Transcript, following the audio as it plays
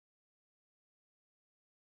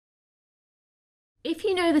If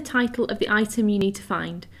you know the title of the item you need to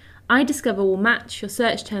find, iDiscover will match your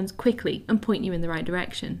search terms quickly and point you in the right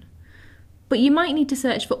direction. But you might need to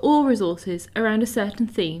search for all resources around a certain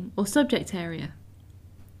theme or subject area.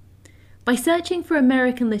 By searching for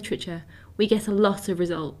American literature, we get a lot of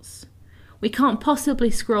results. We can't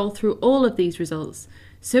possibly scroll through all of these results,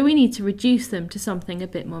 so we need to reduce them to something a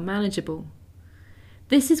bit more manageable.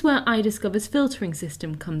 This is where iDiscover's filtering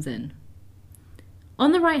system comes in.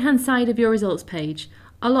 On the right-hand side of your results page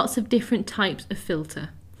are lots of different types of filter.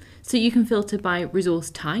 So you can filter by resource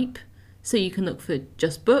type, so you can look for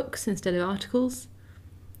just books instead of articles.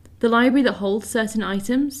 The library that holds certain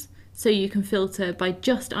items, so you can filter by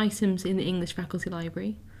just items in the English faculty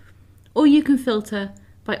library. Or you can filter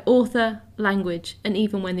by author, language, and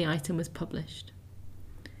even when the item was published.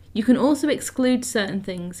 You can also exclude certain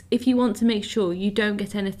things if you want to make sure you don't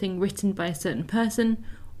get anything written by a certain person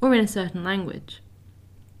or in a certain language.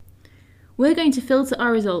 We're going to filter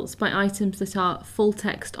our results by items that are full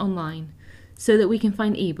text online, so that we can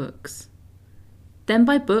find ebooks, then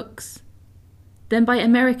by books, then by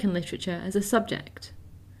American literature as a subject.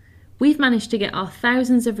 We've managed to get our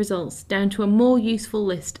thousands of results down to a more useful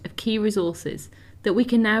list of key resources that we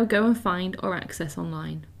can now go and find or access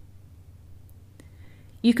online.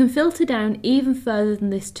 You can filter down even further than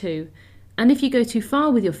this too, and if you go too far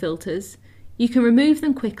with your filters, you can remove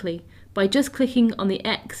them quickly by just clicking on the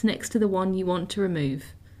X next to the one you want to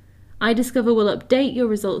remove. iDiscover will update your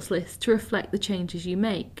results list to reflect the changes you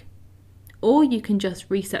make. Or you can just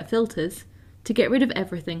reset filters to get rid of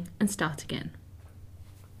everything and start again.